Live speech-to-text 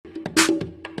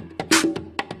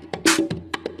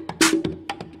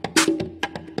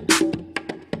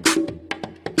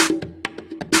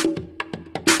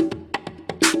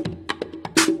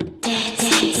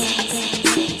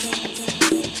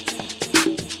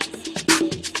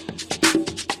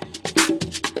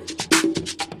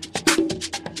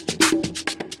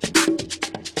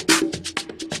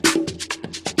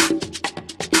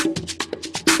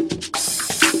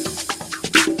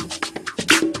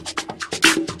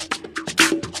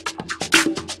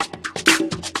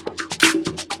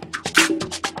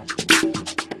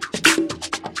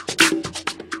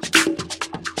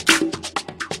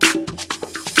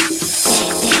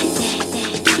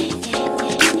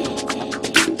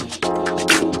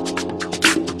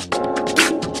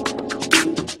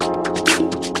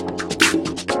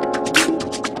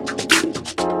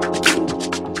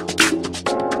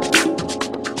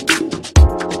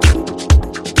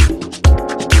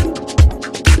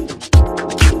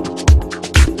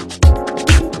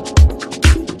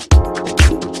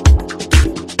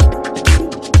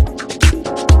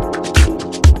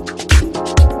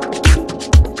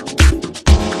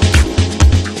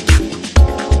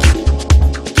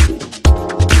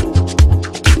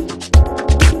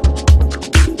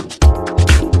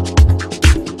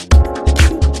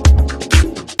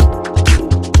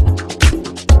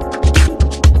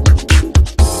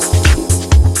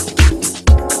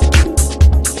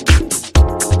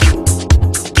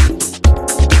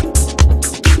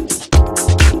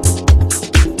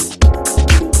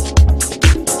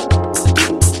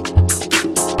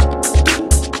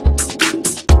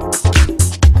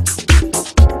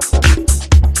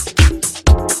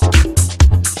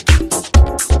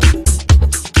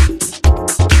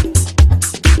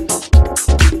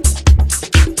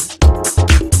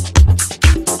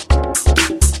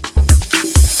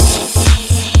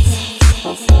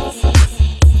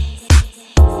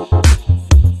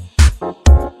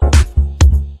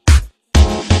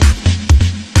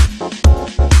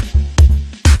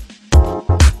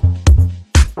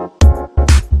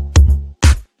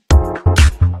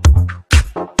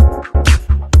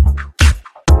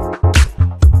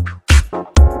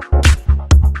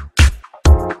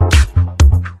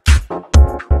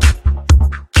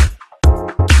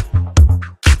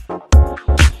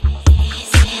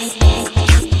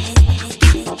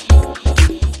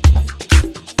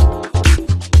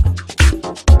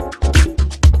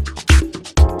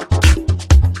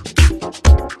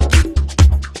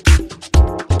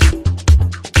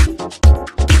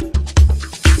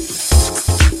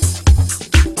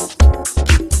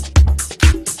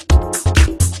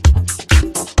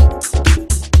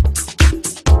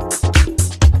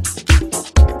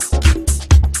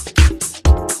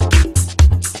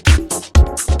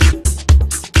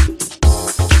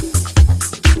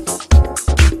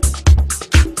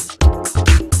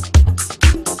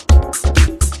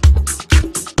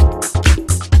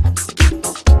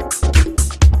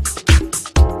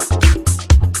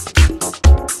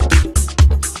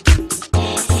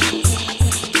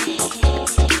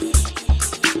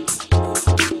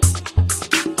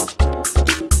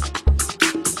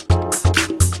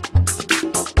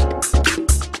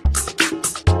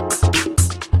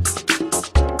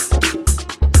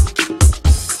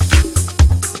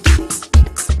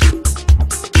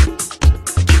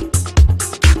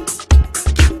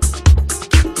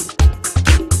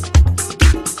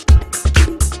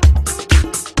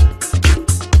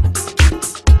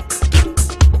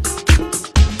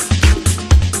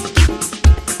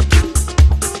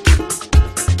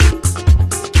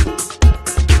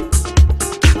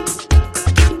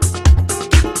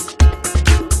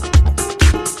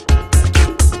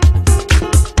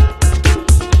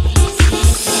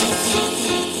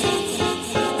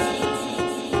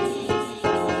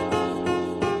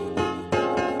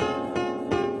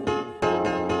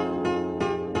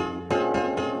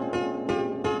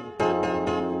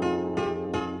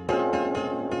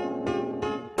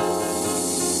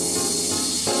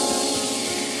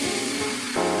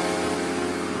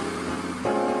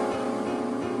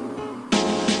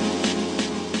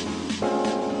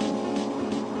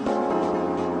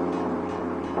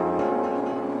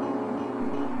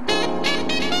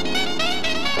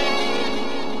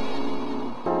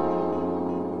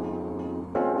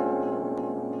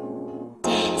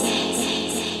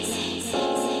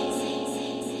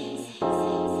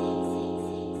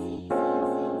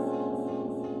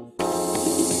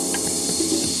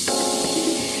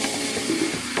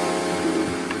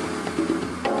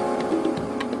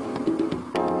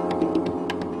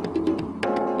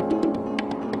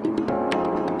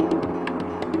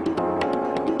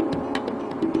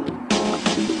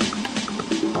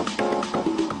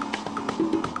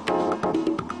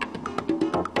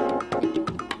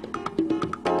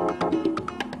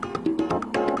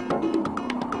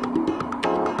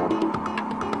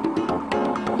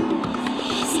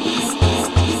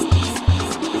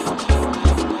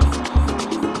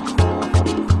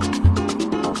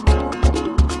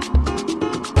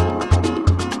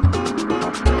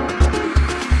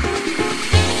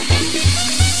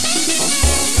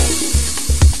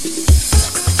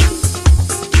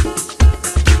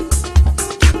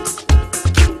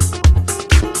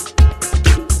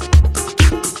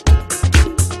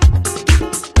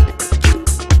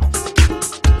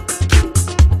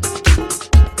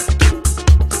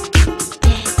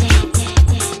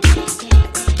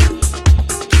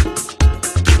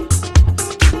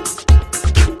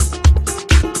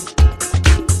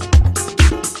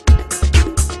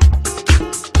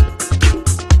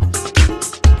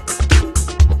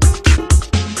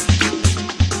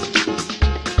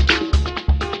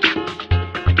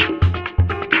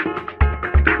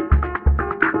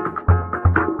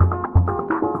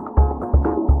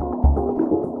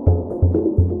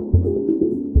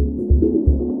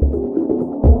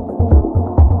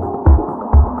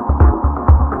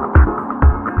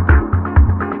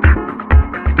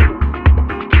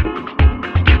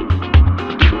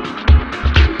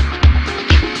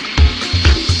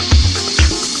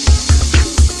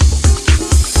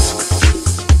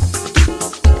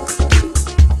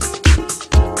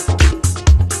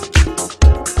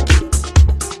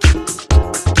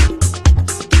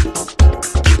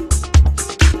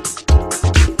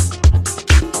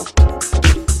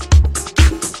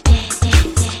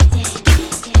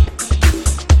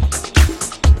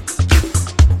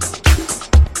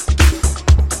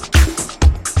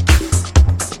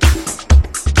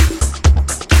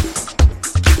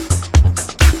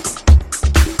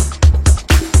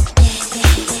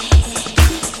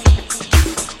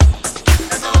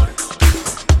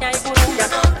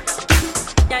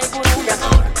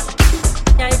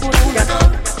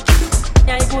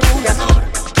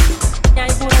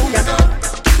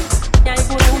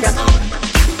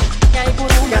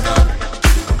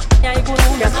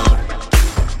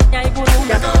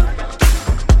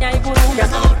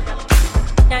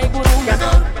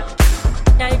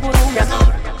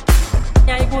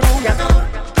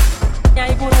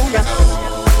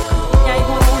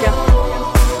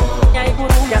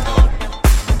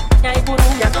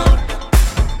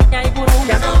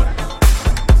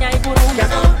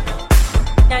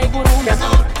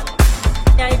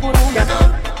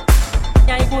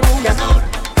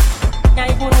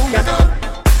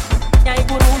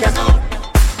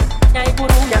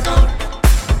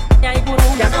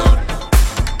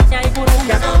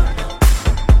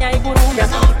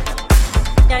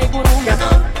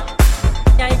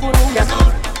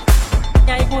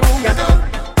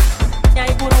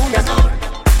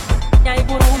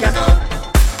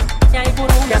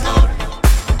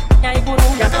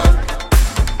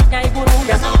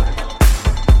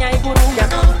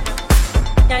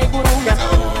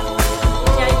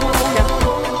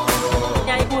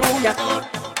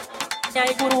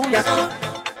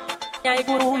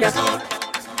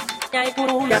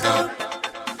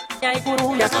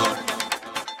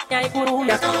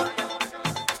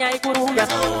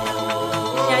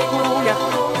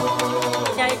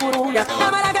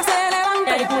Cámara que se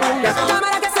levante,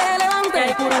 cámara que se levante,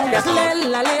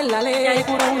 lela, lela, lela,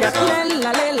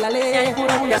 lela,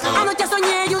 lela. Anoche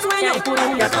soñé y un sueño,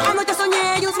 anoche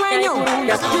soñé y un sueño,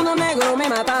 y uno negro me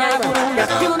mataba,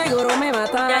 y uno negro me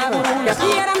mataba,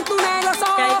 y eran tu negro sol,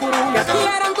 y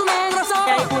eran tu negro sol,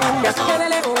 que de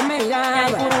lejos me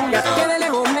miraba, que de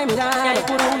lejos me miraba,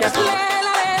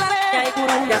 lela, lela,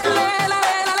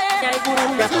 lela,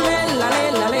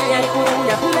 lela,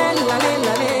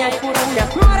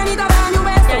 morenita dame un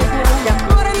beso,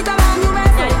 morenita dame un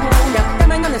beso, que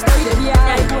mañana estoy de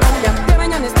viaje, que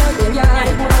mañana estoy de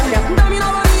viaje, dame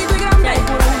uno bonito y grande,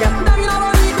 dame uno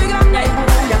bonito y grande,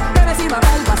 que me sirva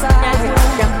para el pasaje,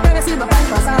 que me sirva para el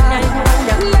pasaje,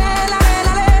 lela,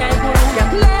 lela, lela,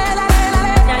 lela, lela, lela,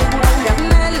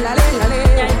 lela,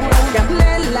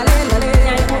 lela, lela,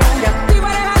 lela, si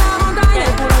fueres a la montaña,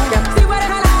 si fueres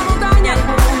a la montaña,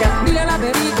 dile a la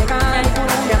baby que cae,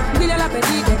 dile a la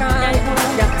baby que cae.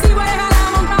 Si fueres a la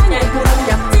montaña,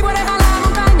 si fueres a la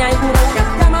montaña,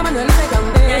 llama a Manuelita y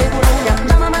Candé,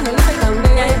 llama a Manuelita y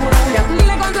Candé. Si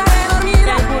la encontraré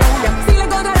dormida, si la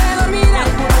encontraré dormida,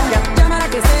 llámala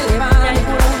que se levante,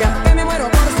 que me muero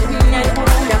por su vida.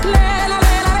 Lela,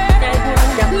 lela, lela,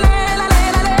 lela, lela,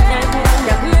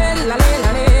 lela, lela,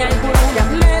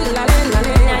 lela, lela,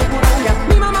 lela.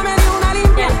 Mi mamá me dio una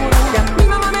limpia, mi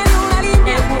mamá me dio una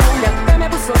limpia, que me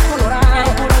puso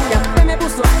colorado, que me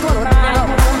puso colorado,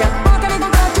 porque me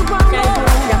encontré chupando,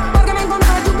 porque me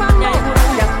encontré chupando,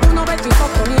 unos bechitos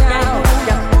comiados,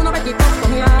 unos bechitos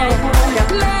comiados.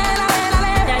 Lela, lela,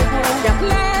 lela,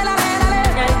 lela, lela,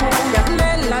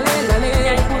 lela, lela, lela,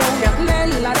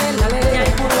 lela, lela, lela.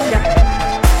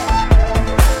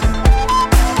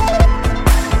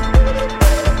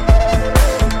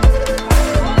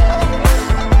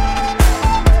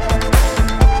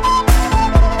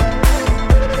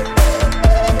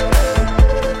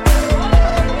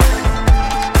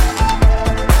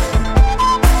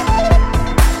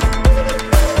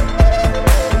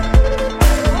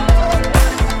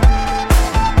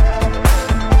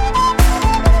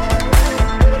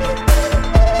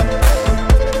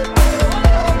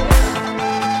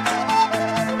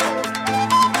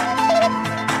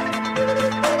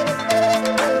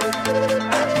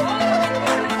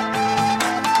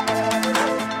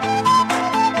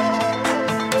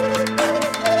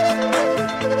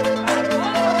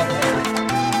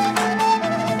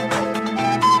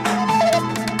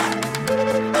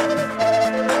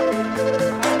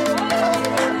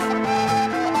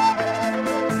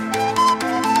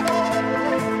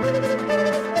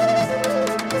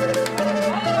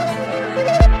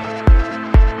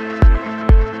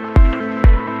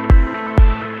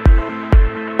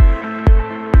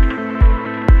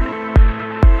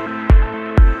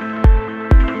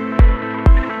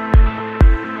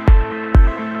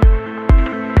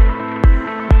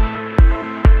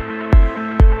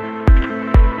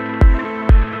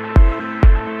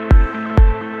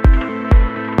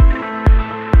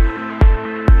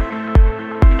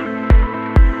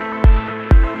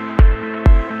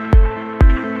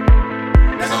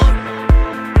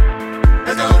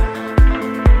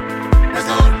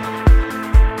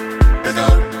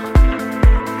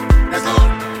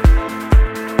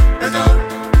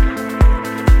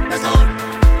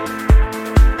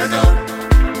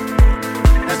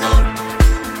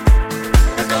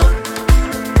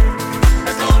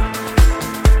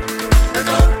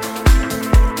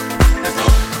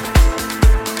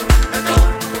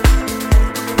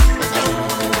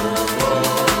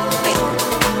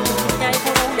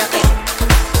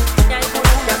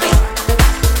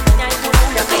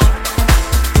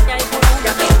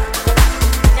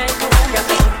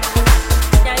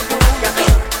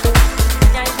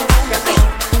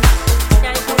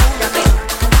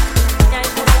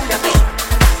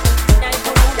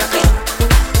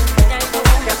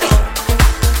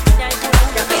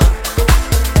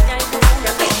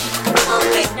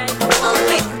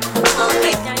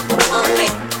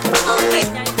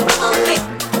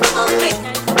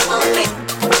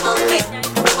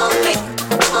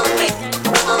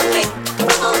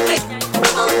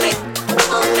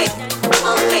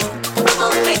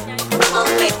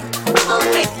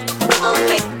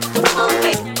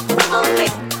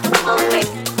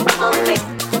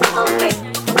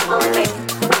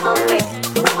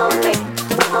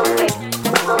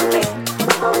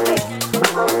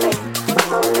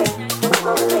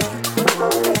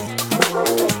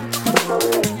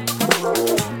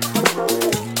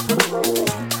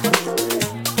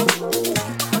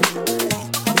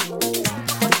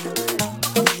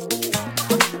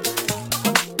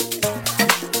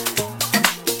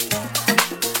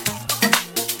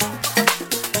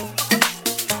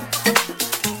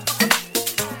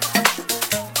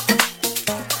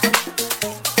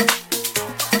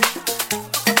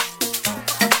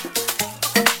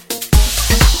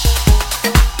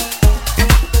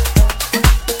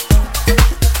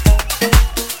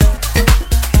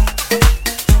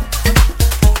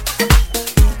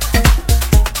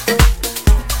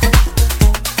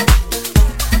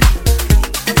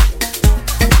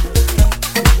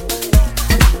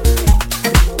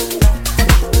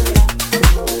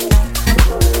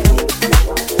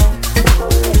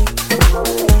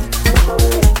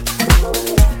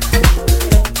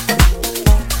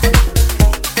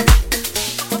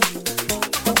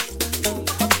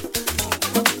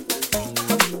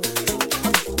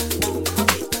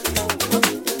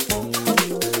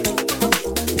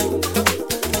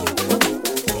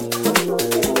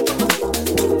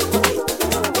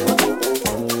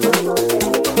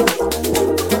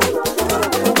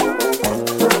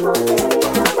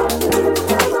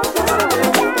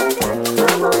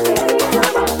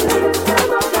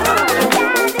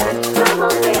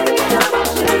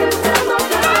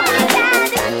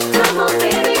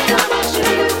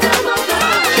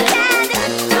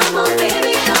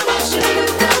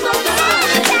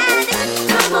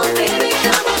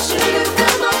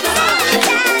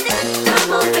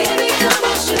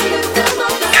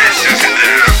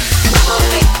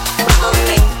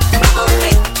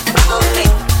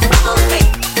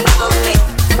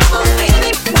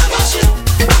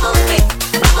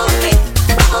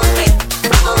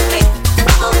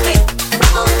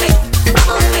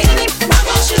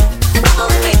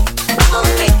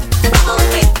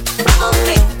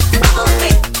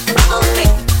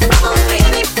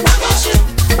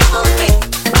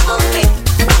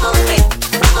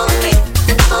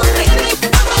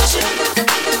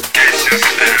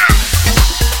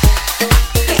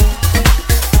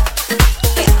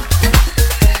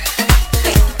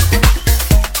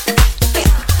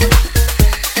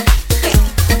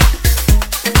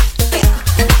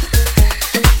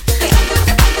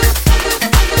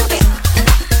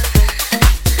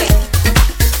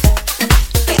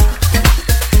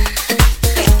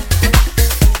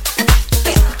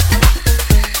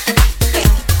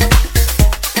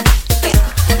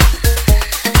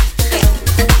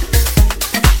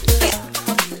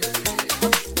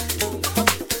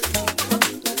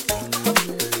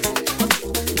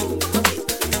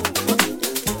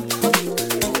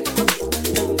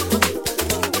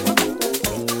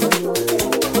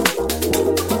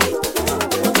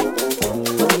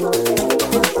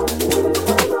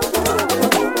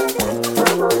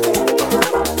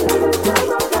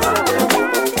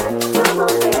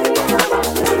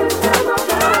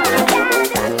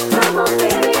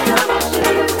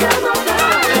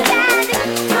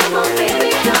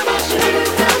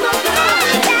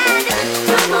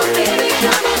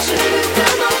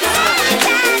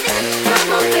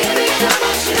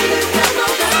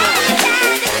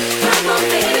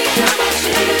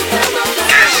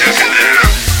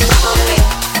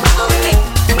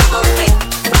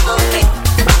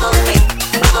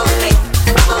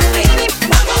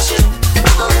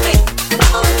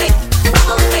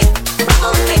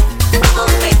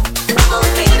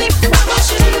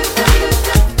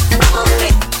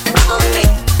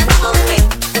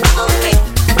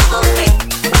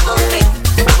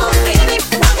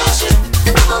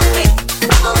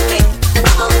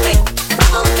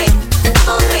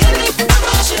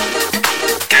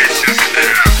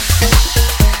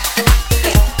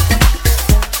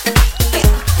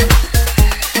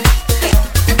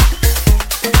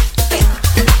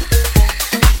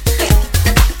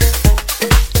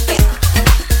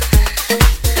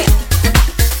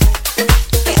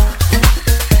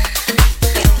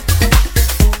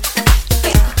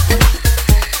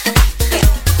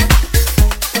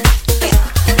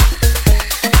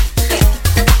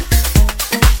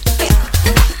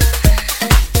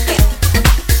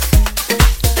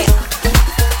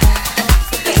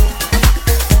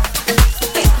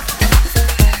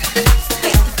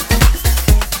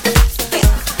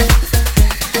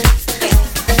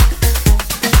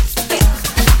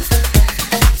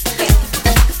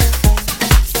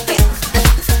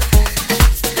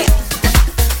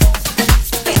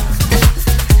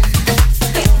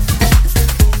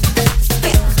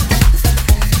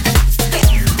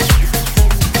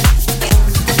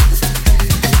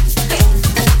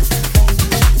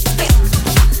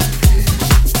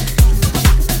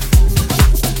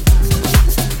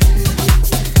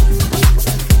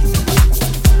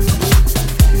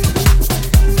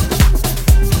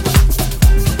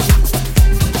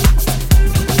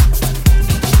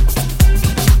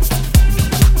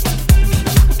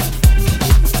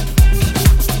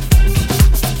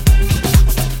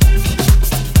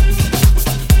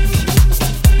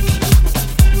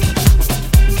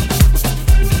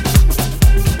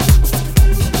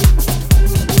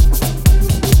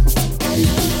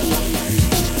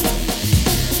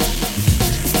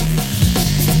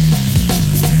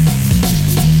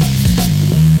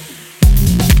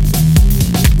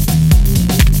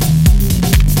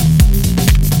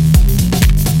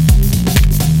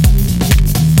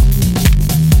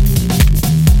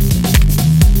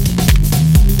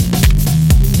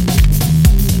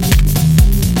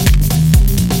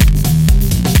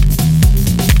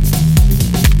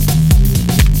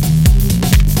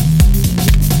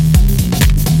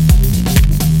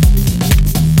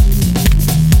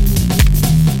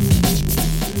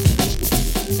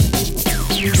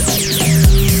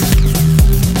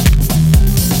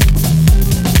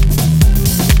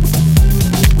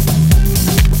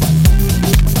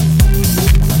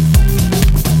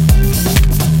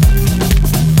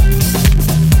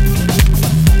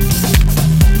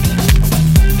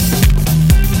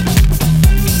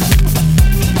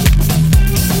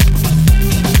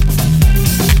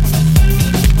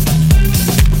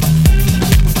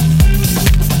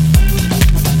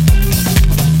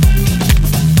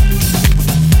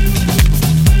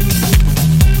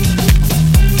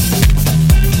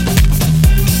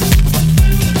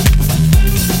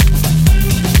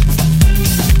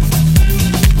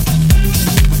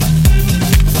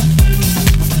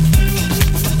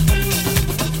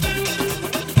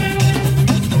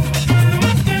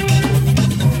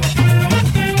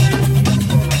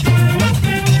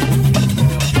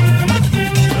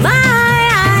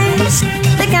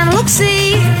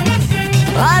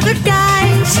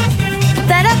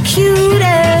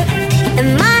 cuter in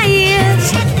my ears.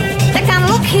 They can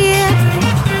look here.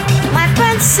 My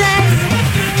friends say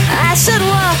I should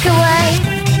walk away,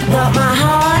 but my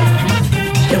heart,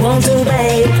 it won't do,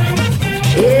 babe.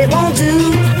 It won't do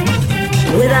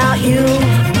without you.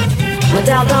 My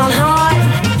doggone heart,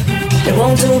 it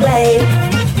won't do, babe.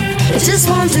 It just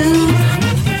won't do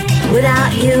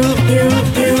without you, you,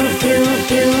 you, you,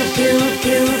 you, you,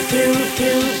 you, you,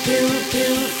 you, you,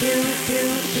 you, you, you.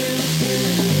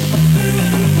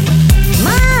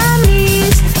 My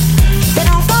knees, they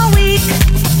don't go weak,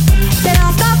 they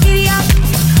don't go giddy up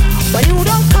when you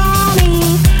don't call me.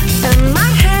 And my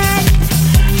head,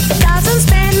 it doesn't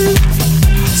spin,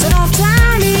 so don't try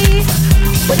me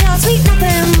with your sweet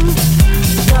nothing.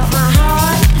 But my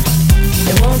heart,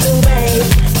 it won't do, babe.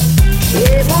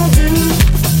 It won't do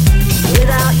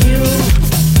without you.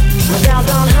 My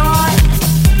doggone heart,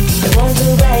 it won't do,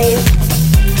 babe.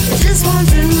 It just won't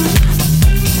do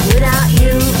without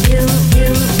you, you, you,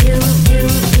 you, you,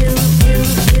 you, you,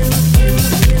 you, you,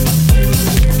 you, you,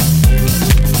 you.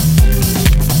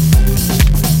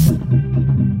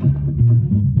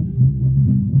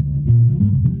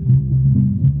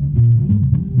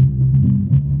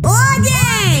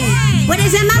 Oye,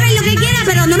 puedes llamarme lo que quieras,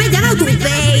 pero no me llames tu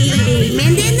baby, ¿me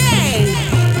entiendes?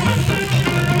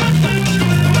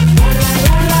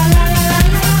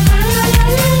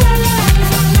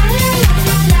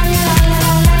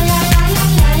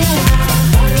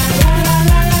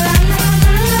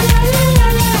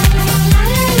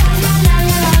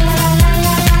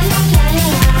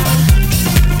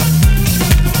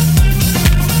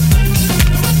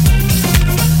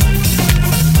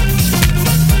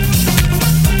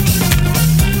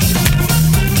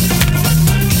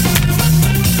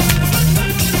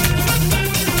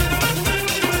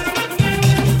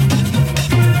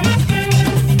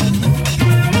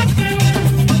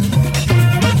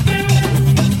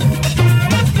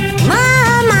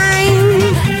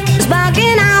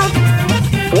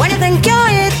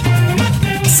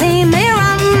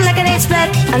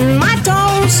 And my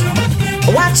toes,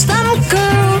 watch them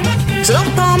curl. So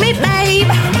don't call me babe,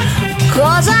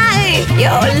 cause I ain't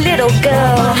your little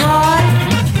girl. My heart,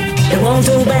 it won't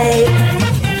do, babe.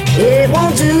 It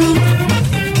won't do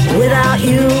without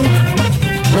you.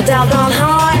 My doggone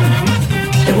heart,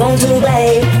 it won't do,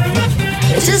 babe.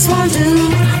 It just won't do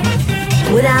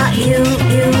without you,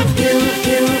 you, you,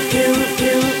 you, you,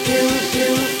 you, you,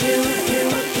 you, you, you,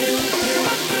 you.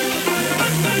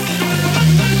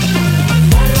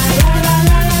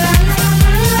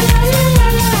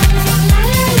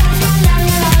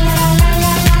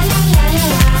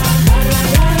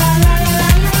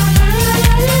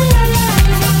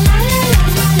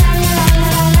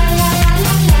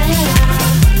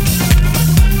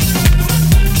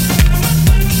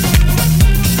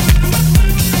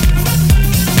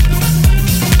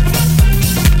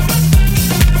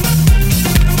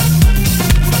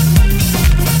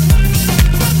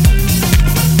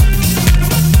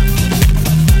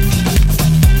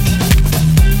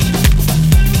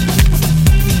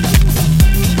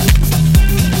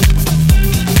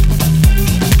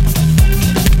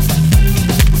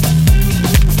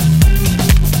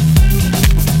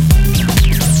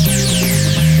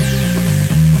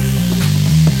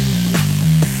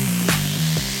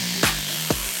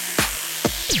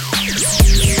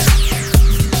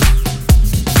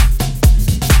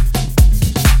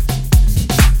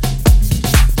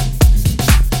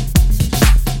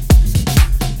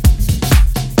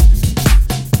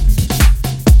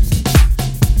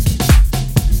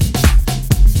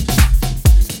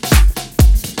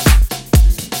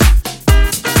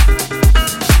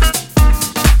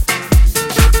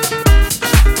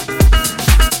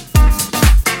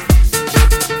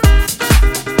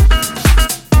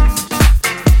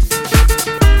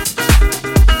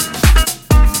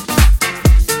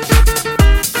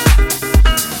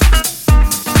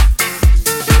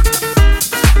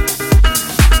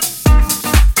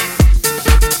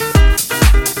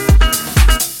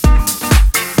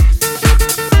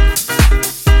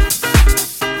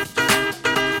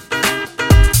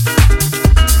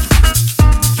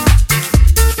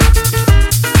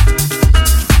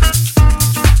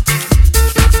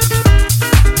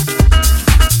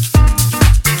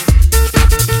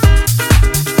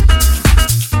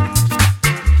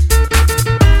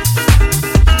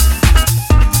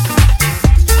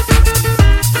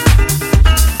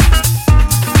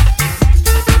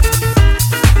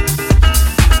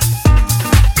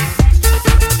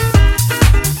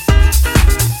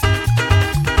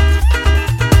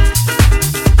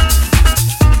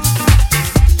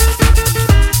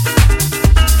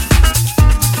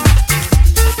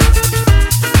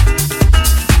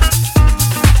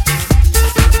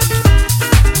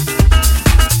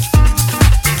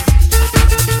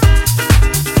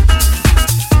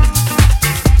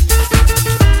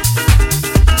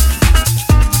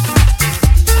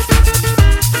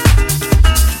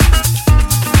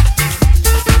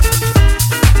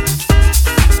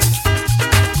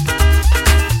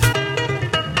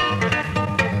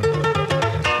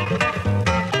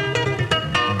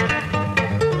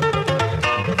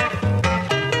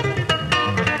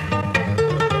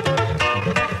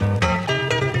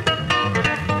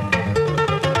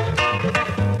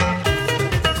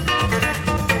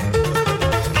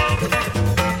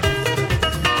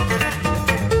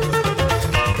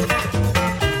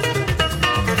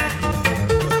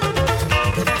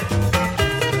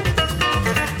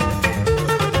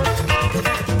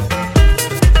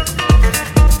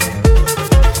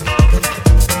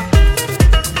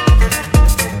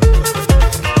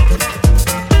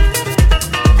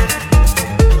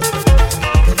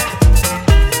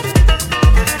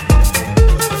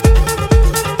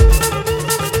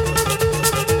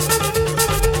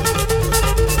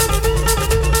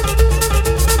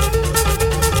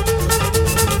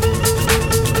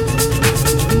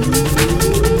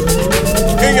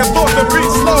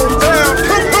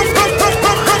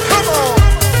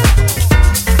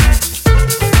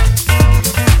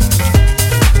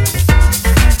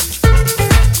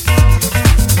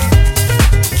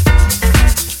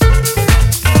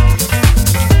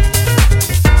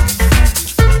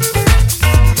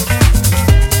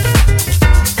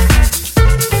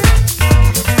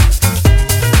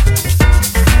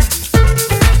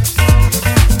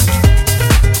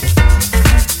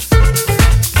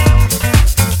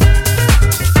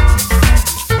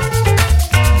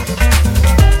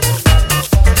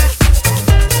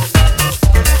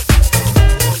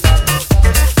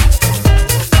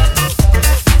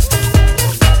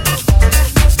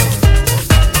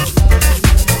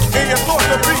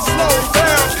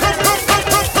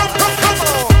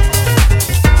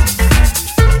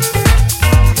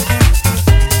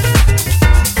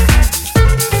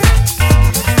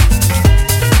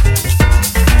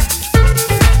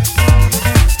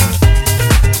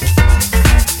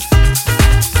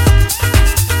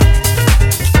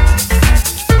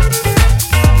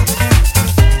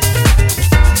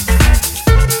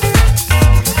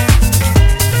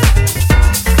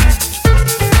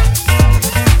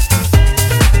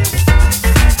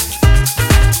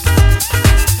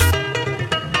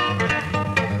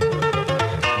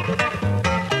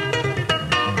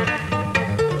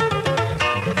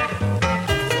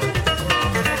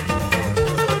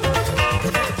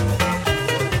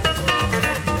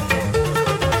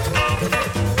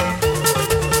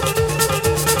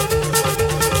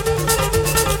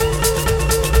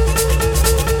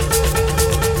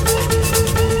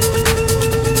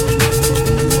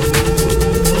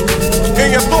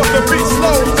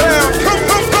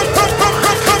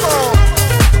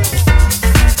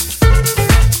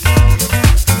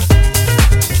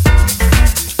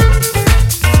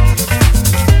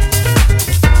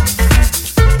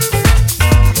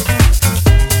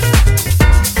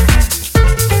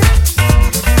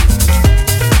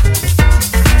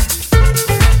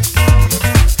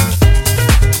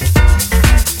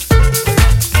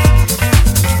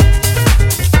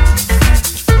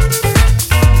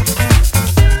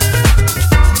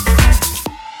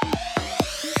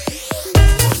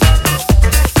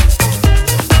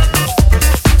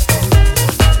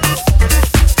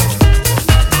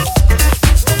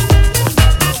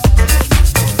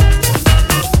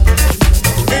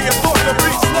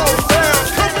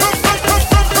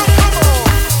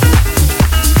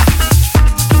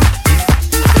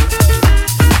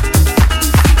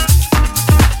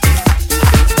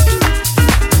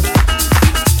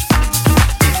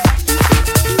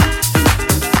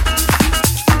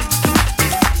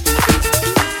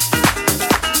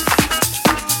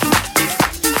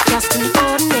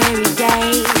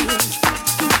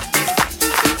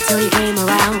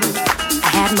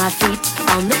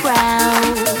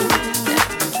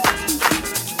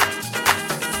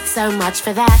 So much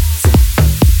for that.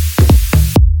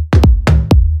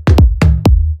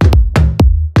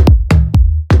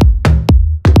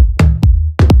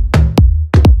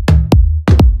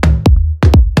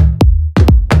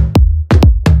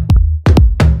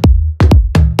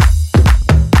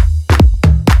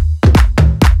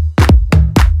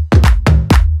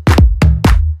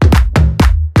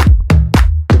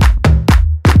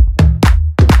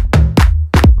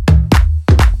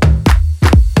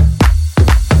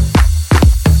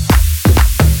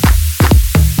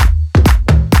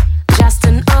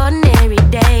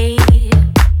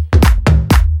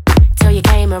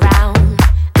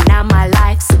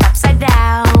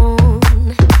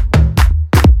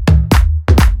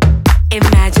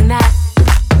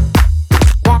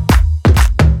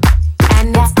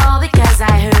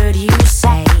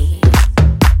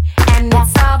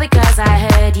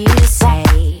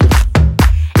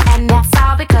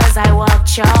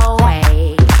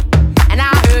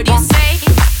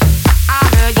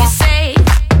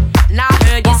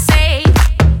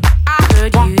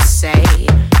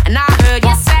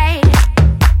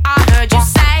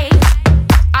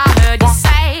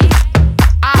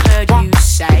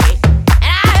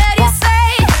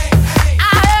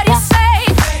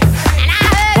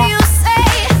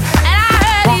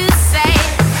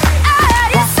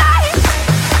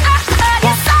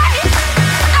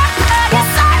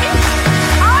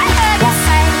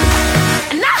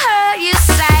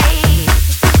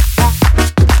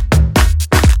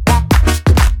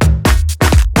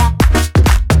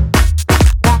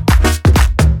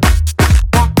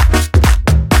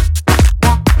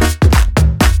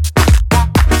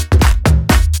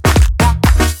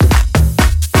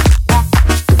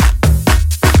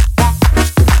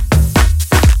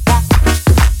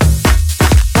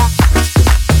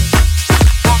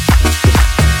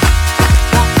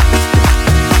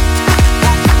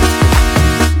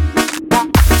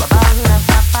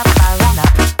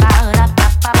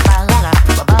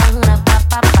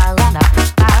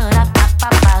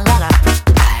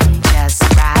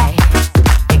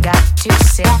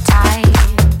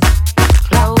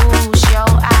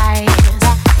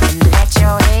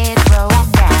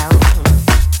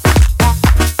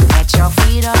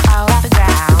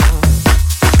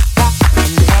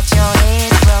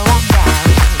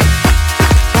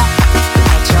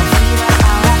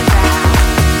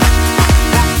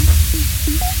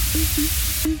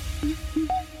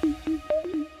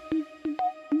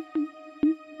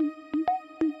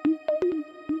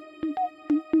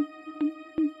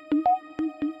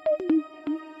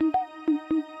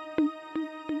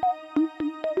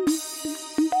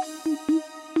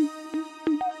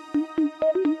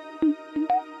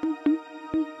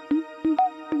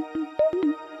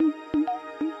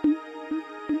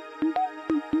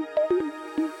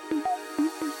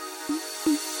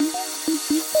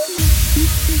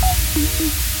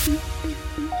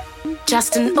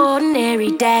 Just an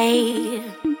ordinary day.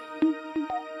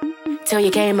 Till you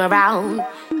came around,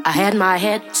 I had my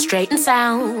head straight and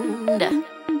sound.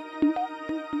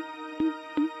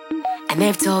 And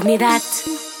they've told me that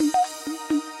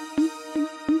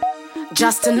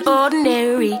just an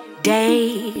ordinary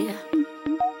day.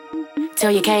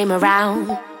 Till you came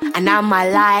around, and now my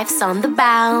life's on the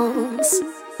bounce.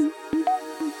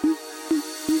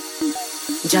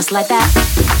 Just like that.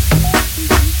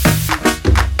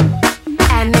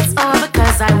 And it's all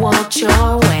because I walked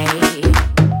your way.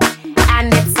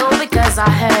 And it's all because I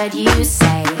heard you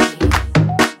say,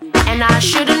 and I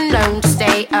should've known to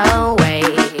stay away.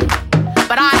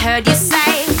 But I heard you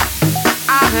say,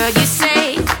 I heard you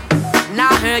say, and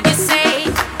I heard you say,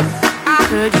 I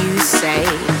heard you say,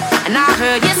 and I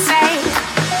heard you say,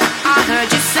 I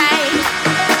heard you say,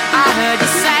 I heard you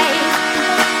say,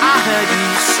 I heard you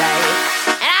say,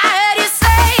 and I heard you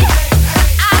say,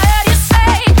 I heard you say,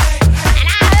 and I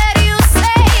heard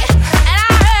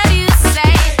you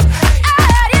say, and I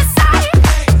heard you say, I heard you say,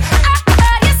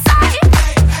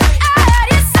 I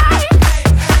heard you say, I heard you say,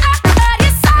 I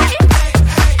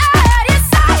heard you say, I heard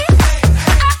you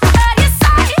say, I heard you say,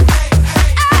 I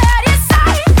heard you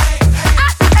say, I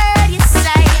heard you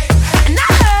say, and I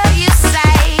heard you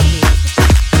say.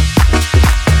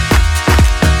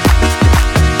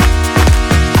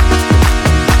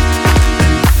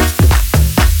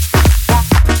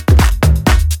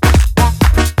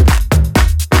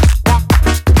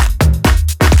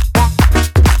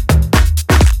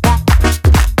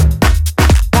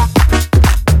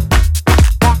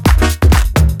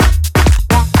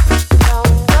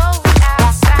 Don't go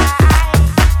outside,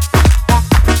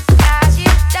 'cause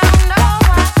you don't know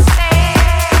what's there.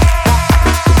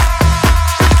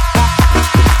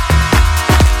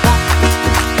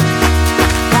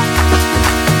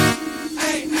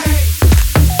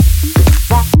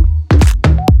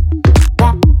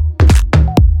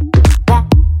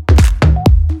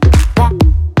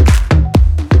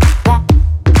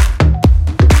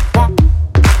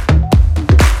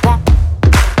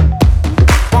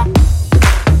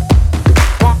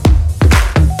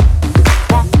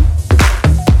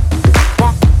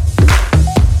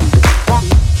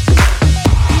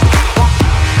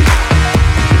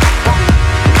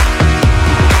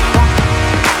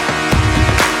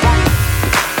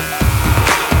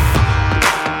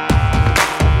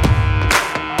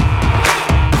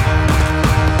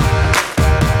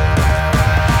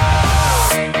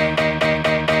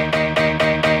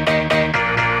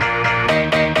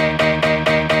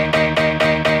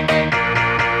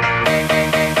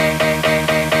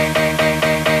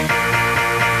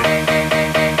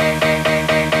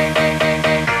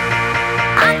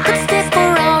 I could stick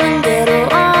around and get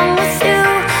along with you.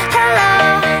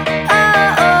 Hello,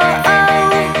 oh, oh, oh.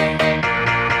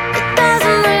 It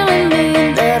doesn't really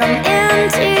mean that I'm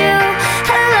into you.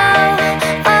 Hello,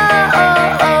 oh,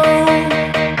 oh, oh.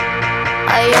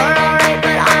 You're alright,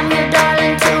 but I'm here,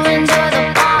 darling, to enjoy the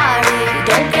party.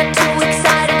 Don't get too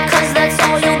excited, 'cause that's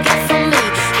all you'll get from me.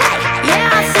 Hey,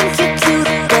 yeah, I think you're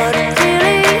cute, but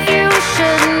really you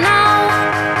should know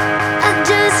I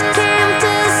just came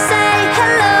to say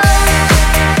hello.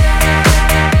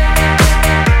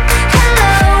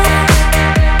 Hello.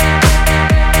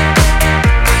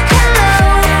 Hello.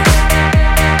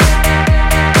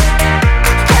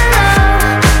 Hello.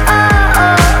 Oh,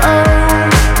 oh, oh.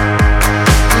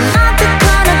 I'm not the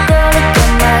kind of girl that get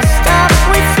messed up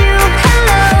with you.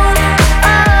 Hello.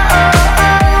 Oh, oh,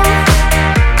 oh.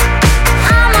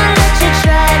 I'ma let you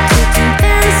try to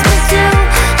convince me to.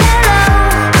 Hello.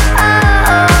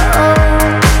 Oh, oh, oh.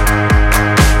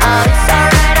 Oh, it's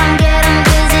alright, I'm getting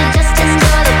busy, just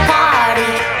enjoy the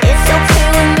party. It's okay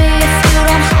with me if you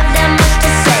don't have that much to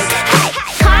say. Hey,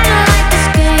 kinda like this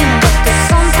game, but there's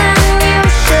something you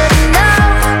should know.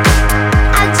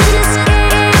 I just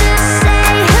came to say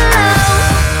hello.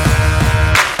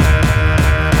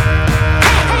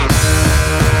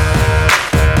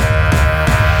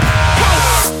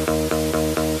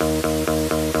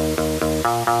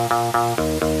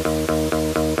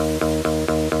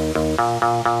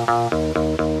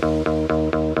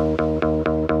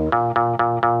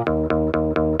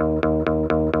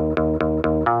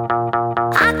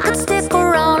 I could stick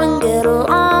around and get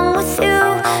along with you.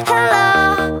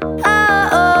 Hello,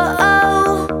 oh, oh,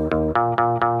 oh.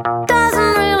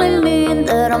 Doesn't really mean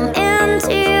that I'm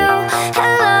into you.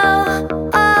 Hello,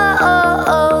 oh,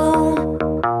 oh, oh.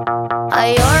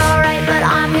 You're alright, but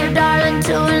I'm here, darling,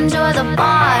 to enjoy the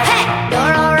party.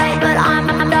 You're alright, but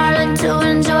I'm darling, to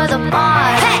enjoy the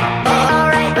party.